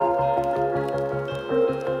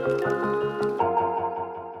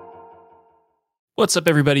What's up,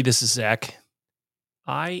 everybody? This is Zach.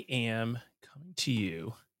 I am coming to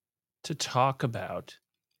you to talk about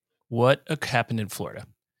what happened in Florida.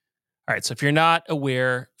 All right, so if you're not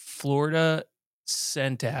aware, Florida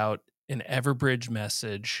sent out an Everbridge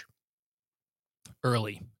message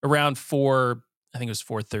early, around 4, I think it was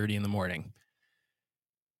 4:30 in the morning.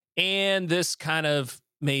 And this kind of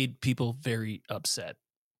made people very upset.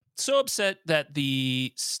 So upset that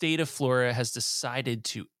the state of Florida has decided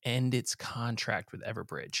to end its contract with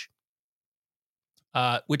Everbridge.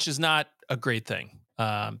 Which is not a great thing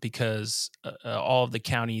because all of the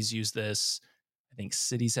counties use this. I think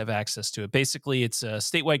cities have access to it. Basically, it's a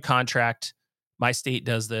statewide contract. My state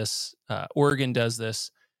does this. Oregon does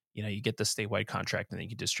this. You get the statewide contract and then you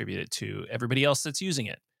can distribute it to everybody else that's using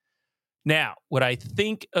it. Now, what I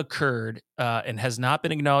think occurred and has not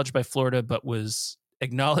been acknowledged by Florida, but was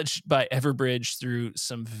acknowledged by Everbridge through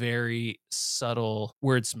some very subtle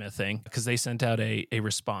wordsmithing, because they sent out a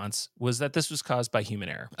response, was that this was caused by human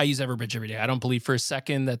error. I use Everbridge every day. I don't believe for a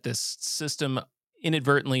second that this system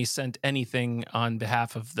inadvertently sent anything on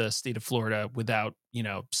behalf of the state of Florida without,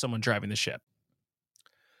 someone driving the ship.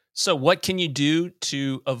 So what can you do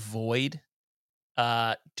to avoid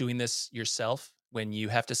doing this yourself when you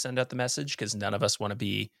have to send out the message? Because none of us want to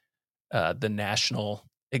be the national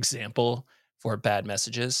example for bad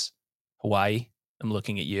messages. Hawaii, I'm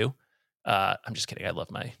looking at you. I'm just kidding. I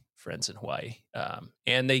love my friends in Hawaii.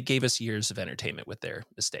 And they gave us years of entertainment with their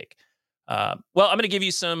mistake. Well, I'm going to give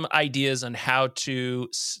you some ideas on how to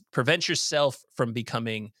prevent yourself from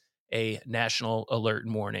becoming a national alert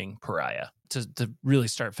and warning pariah. To really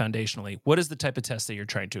start foundationally, what is the type of test that you're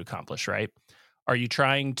trying to accomplish, right? Are you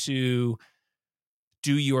trying to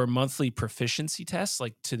do your monthly proficiency tests,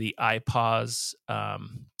 like to the IPAWS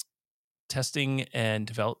testing and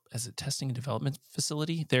development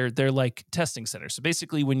facility? They're like testing centers. So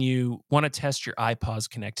basically, when you want to test your IPAWS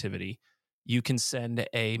connectivity, you can send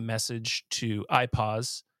a message to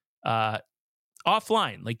IPAWS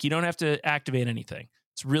offline. Like, you don't have to activate anything.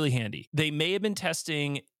 It's really handy. They may have been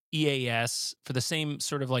testing EAS for the same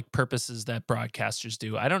sort of like purposes that broadcasters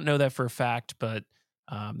do. I don't know that for a fact, but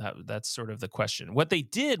that's sort of the question. What they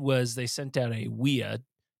did was they sent out a WEA,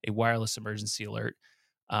 a wireless emergency alert,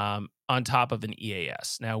 on top of an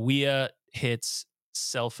EAS. Now, WEA hits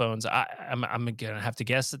cell phones. I'm going to have to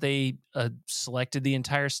guess that they selected the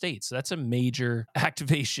entire state. So that's a major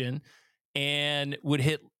activation and would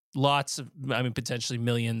hit potentially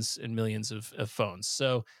millions and millions of phones.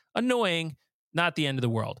 So annoying, not the end of the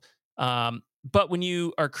world. But when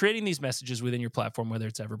you are creating these messages within your platform, whether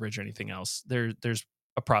it's Everbridge or anything else, there's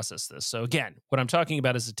a process to this. So again, what I'm talking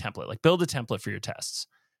about is a template. Like, build a template for your tests,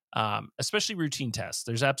 especially routine tests.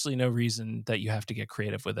 There's absolutely no reason that you have to get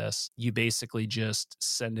creative with this. You basically just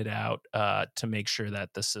send it out to make sure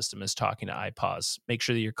that the system is talking to IPAWS. Make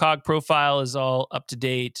sure that your cog profile is all up to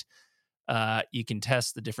date. You can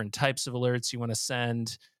test the different types of alerts you want to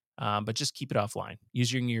send, but just keep it offline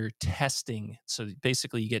using your testing. So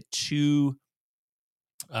basically, you get two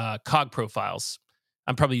cog profiles.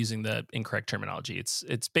 I'm probably using the incorrect terminology.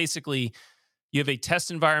 It's basically, you have a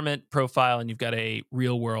test environment profile and you've got a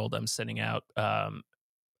real world, I'm sending out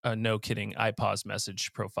a no kidding IPAWS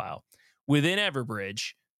message profile. Within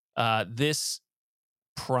Everbridge, this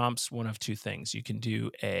prompts one of two things. You can do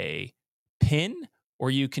a PIN, or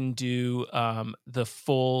you can do the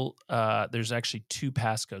full, there's actually two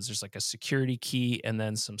passcodes. There's like a security key and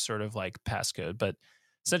then some sort of like passcode. But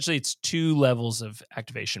essentially, it's two levels of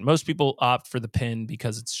activation. Most people opt for the PIN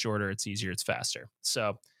because it's shorter, it's easier, it's faster.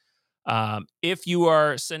 So if you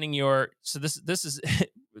are sending this is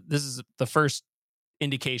this is the first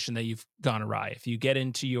indication that you've gone awry. If you get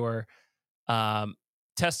into your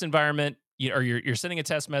test environment, or you're sending a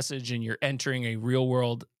test message and you're entering a real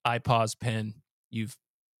world IPAWS PIN,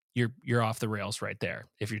 you're off the rails right there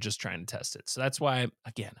if you're just trying to test it. So that's why,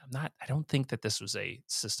 again, I don't think that this was a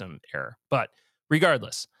system error, but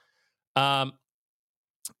regardless. And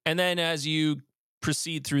then as you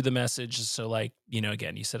proceed through the message, so like,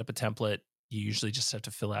 again, you set up a template. You usually just have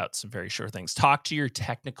to fill out some very short things. Talk to your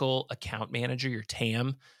technical account manager, your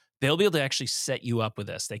TAM. They'll be able to actually set you up with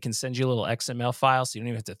this. They can send you a little XML file, so you don't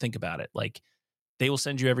even have to think about it. Like, they will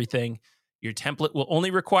send you everything. Your template will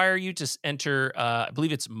only require you to enter, I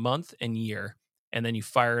believe it's month and year, and then you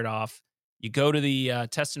fire it off. You go to the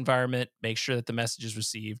test environment, make sure that the message is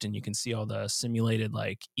received, and you can see all the simulated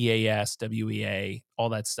like EAS, WEA, all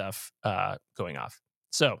that stuff going off.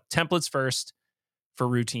 So templates first for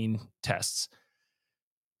routine tests.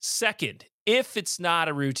 Second, if it's not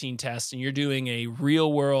a routine test and you're doing a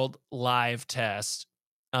real world live test,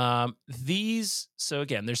 So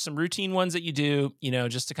again, there's some routine ones that you do,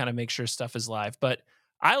 just to kind of make sure stuff is live. But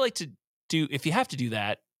I like to do, if you have to do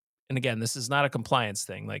that, and again, this is not a compliance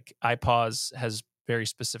thing. Like iPause has very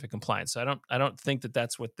specific compliance. So I don't think that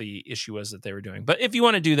that's what the issue was that they were doing. But if you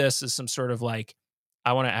want to do this as some sort of like,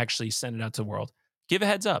 I want to actually send it out to the world, give a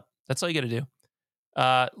heads up. That's all you got to do.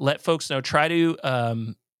 Let folks know. Try to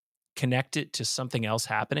connect it to something else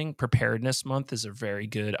happening. Preparedness Month is a very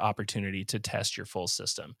good opportunity to test your full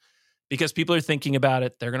system because people are thinking about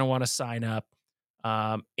it. They're going to want to sign up.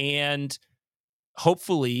 And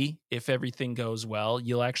hopefully, if everything goes well,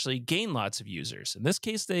 you'll actually gain lots of users. In this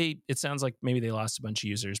case, it sounds like maybe they lost a bunch of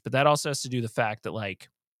users, but that also has to do with the fact that like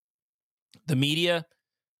the media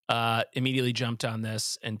immediately jumped on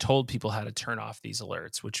this and told people how to turn off these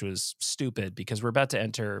alerts, which was stupid because we're about to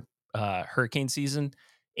enter hurricane season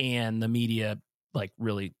and the media like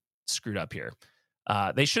really screwed up here.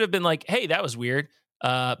 They should have been like, hey, that was weird.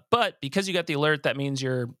 But because you got the alert, that means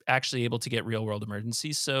you're actually able to get real world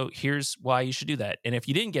emergencies. So here's why you should do that. And if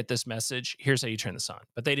you didn't get this message, here's how you turn this on.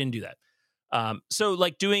 But they didn't do that. So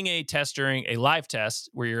like doing a test during a live test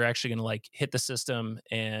where you're actually going to like hit the system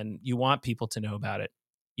and you want people to know about it.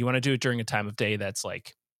 You want to do it during a time of day that's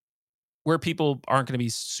like where people aren't going to be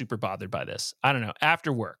super bothered by this. I don't know,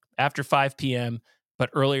 after work, after 5 p.m., but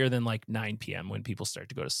earlier than like 9 p.m. when people start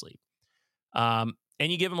to go to sleep. And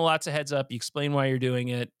you give them lots of heads up. You explain why you're doing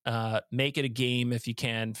it. Make it a game if you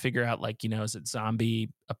can. Figure out like, is it zombie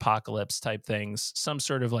apocalypse type things? Some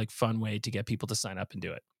sort of like fun way to get people to sign up and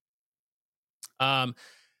do it. And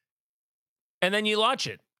then you launch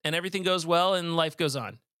it and everything goes well and life goes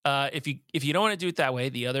on. If you don't want to do it that way,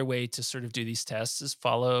 the other way to sort of do these tests is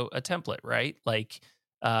follow a template, right? Like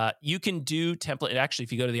you can do template. Actually,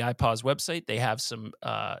 if you go to the iPause website, they have some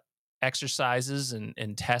exercises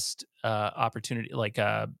and test opportunity, like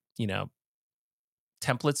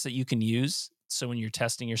templates that you can use. So when you're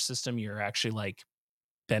testing your system, you're actually like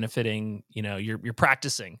benefiting. You're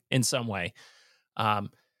practicing in some way.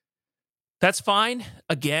 That's fine.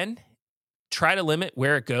 Again, try to limit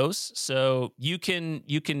where it goes. So you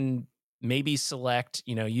can maybe select,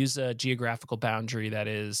 use a geographical boundary that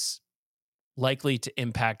is likely to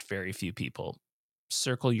impact very few people.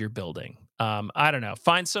 Circle your building. I don't know.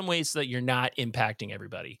 Find some ways so that you're not impacting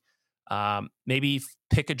everybody. Maybe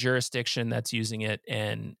pick a jurisdiction that's using it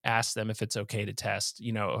and ask them if it's okay to test,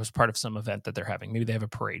 as part of some event that they're having. Maybe they have a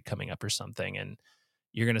parade coming up or something, and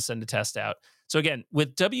you're going to send a test out. So again,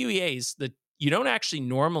 with WEAs, you don't actually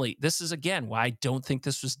normally, this is again why I don't think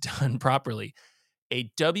this was done properly.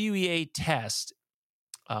 A WEA test,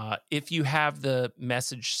 if you have the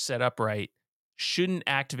message set up right, shouldn't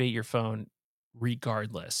activate your phone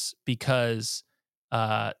regardless because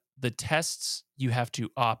the tests you have to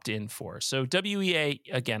opt in for. So WEA,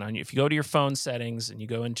 again, if you go to your phone settings and you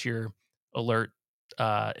go into your alert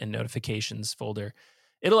and notifications folder,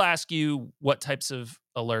 it'll ask you what types of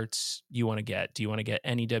alerts you want to get. Do you want to get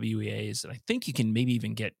any WEAs? And I think you can maybe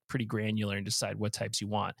even get pretty granular and decide what types you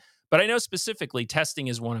want. But I know specifically testing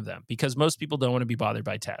is one of them because most people don't want to be bothered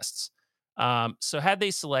by tests. So had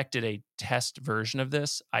they selected a test version of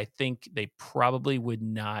this, I think they probably would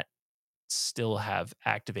not still have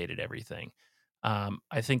activated everything.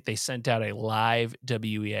 I think they sent out a live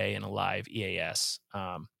WEA and a live EAS.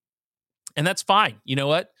 And that's fine. You know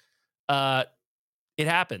what? It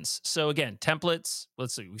happens. So again, templates.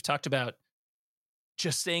 Let's see. We've talked about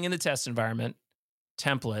just staying in the test environment,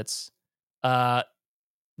 templates.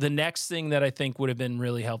 The next thing that I think would have been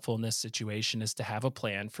really helpful in this situation is to have a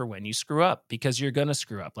plan for when you screw up because you're going to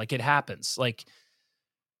screw up. Like it happens. Like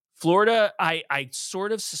Florida, I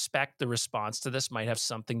sort of suspect the response to this might have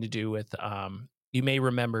something to do with, you may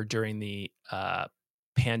remember during the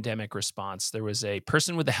pandemic response, there was a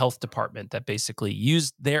person with the health department that basically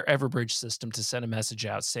used their Everbridge system to send a message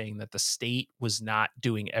out saying that the state was not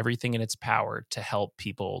doing everything in its power to help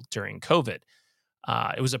people during COVID.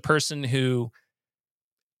 It was a person who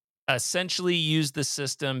essentially used the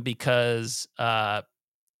system because,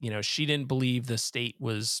 she didn't believe the state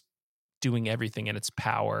was doing everything in its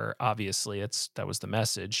power. Obviously, that was the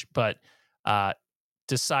message, but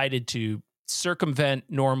decided to circumvent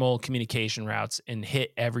normal communication routes and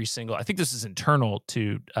hit every single. I think this is internal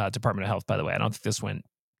to Department of Health, by the way. I don't think this went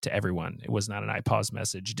to everyone. It was not an iPause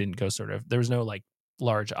message. It didn't go there was no like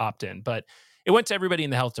large opt-in, but it went to everybody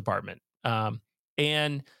in the health department.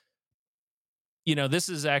 And this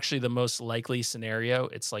is actually the most likely scenario.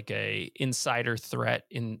 It's like a insider threat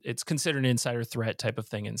it's considered an insider threat type of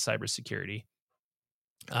thing in cybersecurity.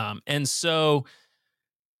 And so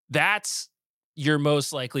that's your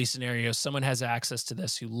most likely scenario. Someone has access to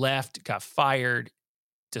this who left, got fired,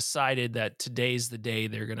 decided that today's the day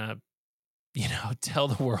they're going to, tell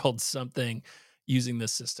the world something using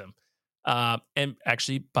this system. And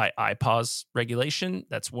actually, by IPAWS regulation,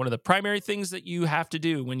 that's one of the primary things that you have to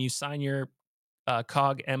do when you sign your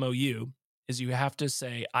COG MOU is you have to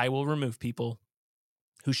say, I will remove people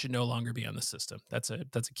who should no longer be on the system. That's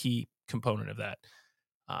a key component of that.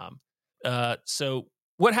 Um, so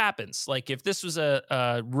what happens? Like if this was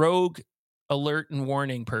a rogue alert and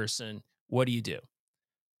warning person, what do you do?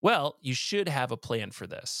 Well, you should have a plan for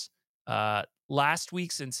this. Last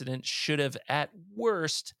week's incident should have, at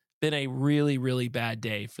worst, been a really, really bad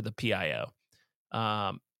day for the PIO.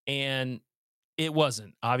 And it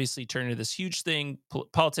wasn't. Obviously, turned into this huge thing.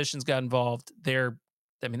 Politicians got involved. They're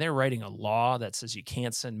writing a law that says you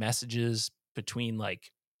can't send messages between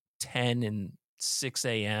like 10 and 6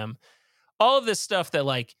 a.m. All of this stuff that,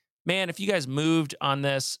 like, man, if you guys moved on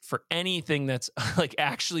this for anything that's like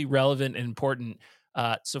actually relevant and important.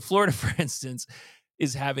 So Florida, for instance,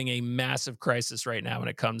 is having a massive crisis right now when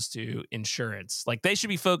it comes to insurance. Like they should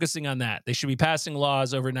be focusing on that. They should be passing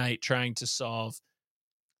laws overnight trying to solve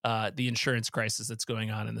the insurance crisis that's going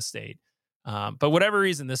on in the state. But whatever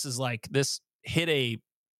reason, this hit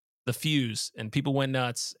the fuse and people went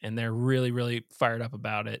nuts and they're really, really fired up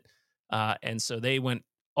about it. And so they went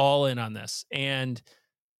all in on this. And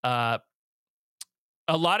a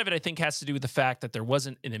lot of it, I think, has to do with the fact that there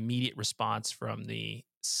wasn't an immediate response from the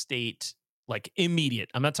state, like immediate.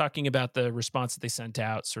 I'm not talking about the response that they sent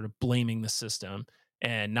out, sort of blaming the system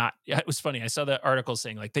and not. It was funny. I saw the article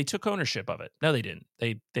saying like they took ownership of it. No, they didn't.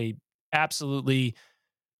 They absolutely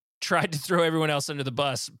tried to throw everyone else under the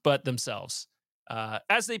bus, but themselves,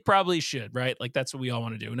 as they probably should, right? Like that's what we all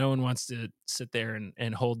want to do. No one wants to sit there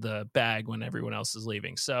and hold the bag when everyone else is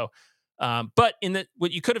leaving. So. But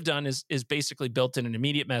what you could have done is basically built in an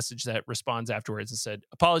immediate message that responds afterwards and said,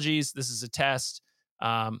 apologies, this is a test.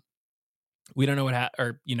 We don't know what happened,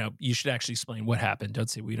 or, you should actually explain what happened. Don't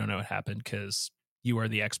say we don't know what happened because you are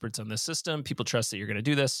the experts on this system. People trust that you're going to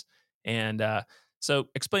do this. And so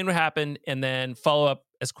explain what happened and then follow up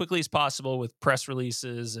as quickly as possible with press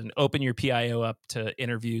releases and open your PIO up to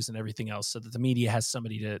interviews and everything else so that the media has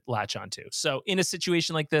somebody to latch onto. So in a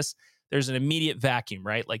situation like this, there's an immediate vacuum,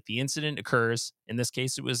 right? Like the incident occurs. In this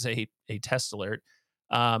case, it was a test alert.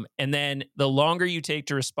 And then the longer you take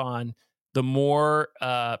to respond, the more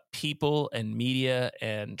people and media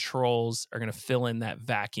and trolls are going to fill in that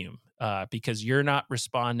vacuum because you're not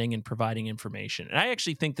responding and providing information. And I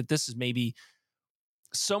actually think that this is maybe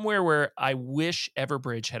somewhere where I wish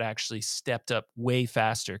Everbridge had actually stepped up way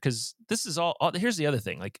faster because this is all. Here's the other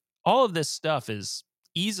thing. Like all of this stuff is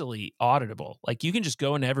easily auditable. Like you can just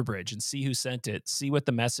go into Everbridge and see who sent it, see what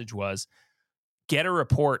the message was, get a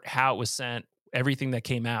report, how it was sent, everything that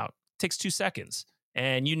came out. It takes 2 seconds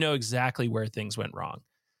and you know exactly where things went wrong.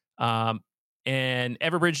 And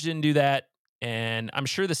Everbridge didn't do that. And I'm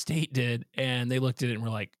sure the state did. And they looked at it and were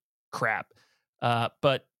like, crap.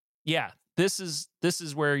 But yeah, this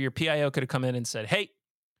is where your PIO could have come in and said, hey,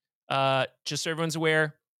 just so everyone's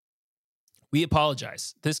aware, we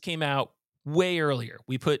apologize. This came out way earlier.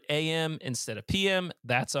 We put AM instead of PM.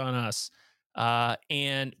 That's on us.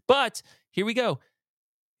 But here we go.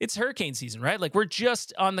 It's hurricane season, right? Like we're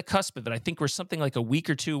just on the cusp of it. I think we're something like a week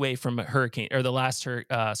or two away from a hurricane, or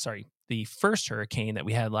the first hurricane that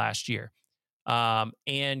we had last year.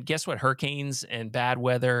 And guess what? Hurricanes and bad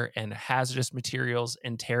weather and hazardous materials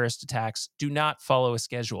and terrorist attacks do not follow a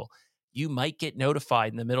schedule. You might get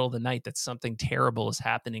notified in the middle of the night that something terrible is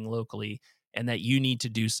happening locally and that you need to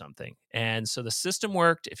do something. And so the system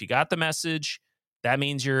worked. If you got the message, that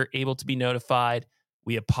means you're able to be notified.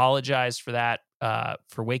 We apologize for that,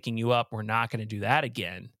 for waking you up. We're not going to do that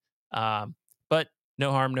again. But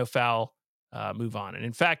no harm, no foul. Move on. And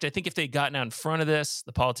in fact, I think if they'd gotten out in front of this,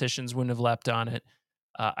 the politicians wouldn't have leapt on it.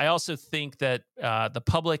 I also think that the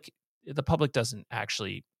public doesn't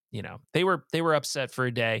actually, they were upset for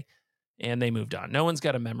a day and they moved on. No one's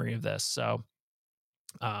got a memory of this. So,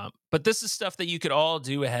 but this is stuff that you could all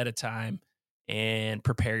do ahead of time and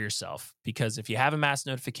prepare yourself, because if you have a mass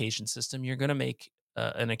notification system, you're going to make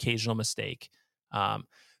an occasional mistake.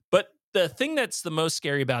 But the thing that's the most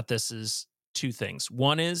scary about this is two things.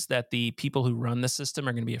 One is that the people who run the system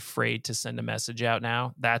are going to be afraid to send a message out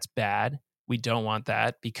now. That's bad. We don't want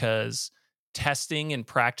that, because testing and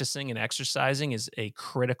practicing and exercising is a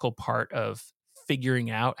critical part of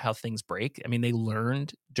figuring out how things break. I mean,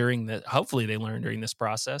 hopefully they learned during this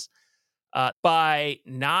process. By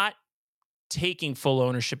not taking full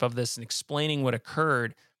ownership of this and explaining what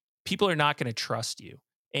occurred, people are not going to trust you.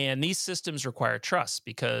 And these systems require trust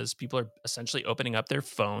because people are essentially opening up their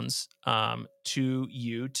phones to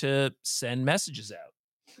you to send messages out.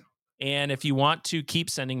 And if you want to keep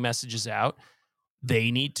sending messages out,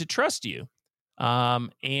 they need to trust you.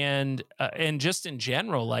 And just in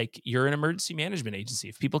general, like, you're an emergency management agency.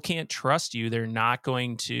 If people can't trust you, they're not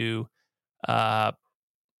going to uh,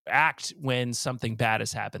 act when something bad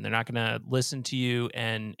has happened. They're not going to listen to you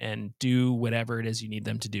and do whatever it is you need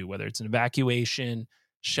them to do, whether it's an evacuation,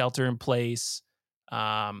 shelter in place,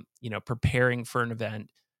 preparing for an event.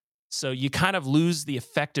 So you kind of lose the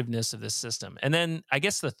effectiveness of this system. And then I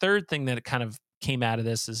guess the third thing that kind of came out of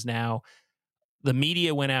this is now the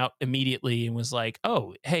media went out immediately and was like,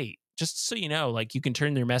 oh, hey, just so you know, like, you can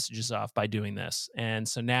turn their messages off by doing this. And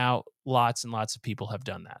so now lots and lots of people have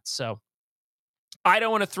done that. So I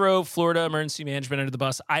don't want to throw Florida emergency management under the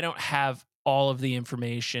bus. I don't have all of the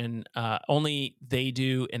information. Only they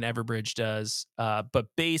do and Everbridge does. But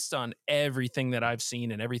based on everything that I've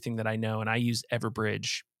seen and everything that I know, and I use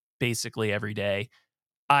Everbridge basically every day,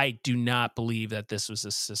 I do not believe that this was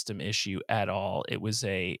a system issue at all. It was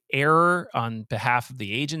a error on behalf of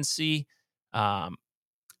the agency, and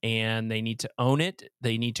they need to own it.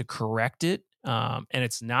 They need to correct it, and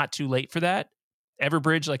it's not too late for that.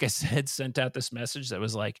 Everbridge, like I said, sent out this message that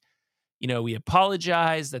was like, we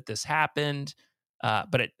apologize that this happened, I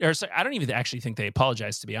don't even actually think they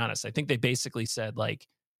apologized, to be honest. I think they basically said, like,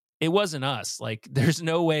 it wasn't us. Like, there's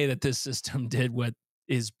no way that this system did what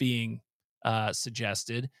is being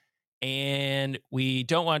suggested, and we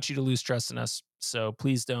don't want you to lose trust in us, so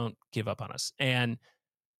please don't give up on us. And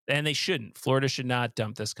they shouldn't. Florida should not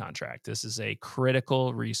dump this contract. This is a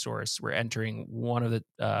critical resource. We're entering one of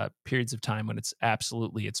the periods of time when it's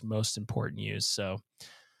absolutely its most important use. So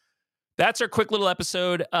that's our quick little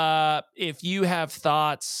episode. If you have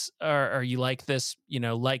thoughts or you like this,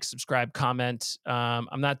 like, subscribe, comment.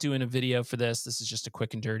 I'm not doing a video for this. This is just a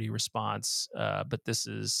quick and dirty response. But this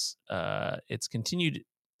is, it's continued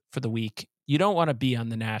for the week. You don't want to be on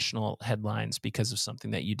the national headlines because of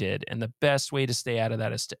something that you did. And the best way to stay out of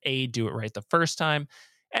that is to do it right the first time.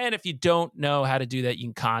 And if you don't know how to do that, you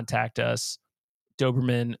can contact us,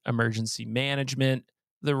 Doberman Emergency Management,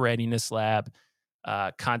 the Readiness Lab.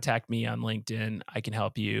 Contact me on LinkedIn. I can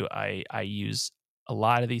help you. I use a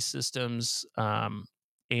lot of these systems,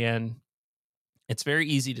 and it's very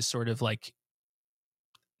easy to sort of, like,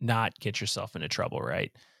 not get yourself into trouble,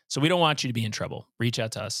 right? So we don't want you to be in trouble. Reach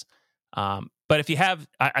out to us. But if you have,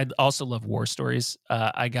 I also love war stories.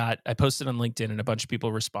 I posted on LinkedIn, and a bunch of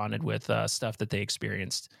people responded with stuff that they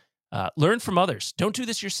experienced. Learn from others. Don't do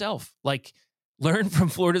this yourself. Like, learn from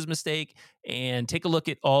Florida's mistake and take a look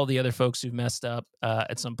at all the other folks who've messed up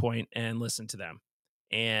at some point and listen to them.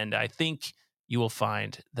 And I think you will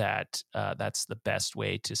find that that's the best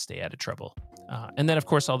way to stay out of trouble. And then, of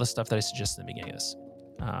course, all the stuff that I suggested in the beginning of this.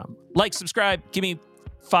 Like, subscribe, give me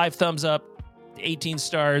 5 thumbs up, 18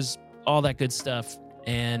 stars, all that good stuff.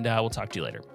 And we'll talk to you later.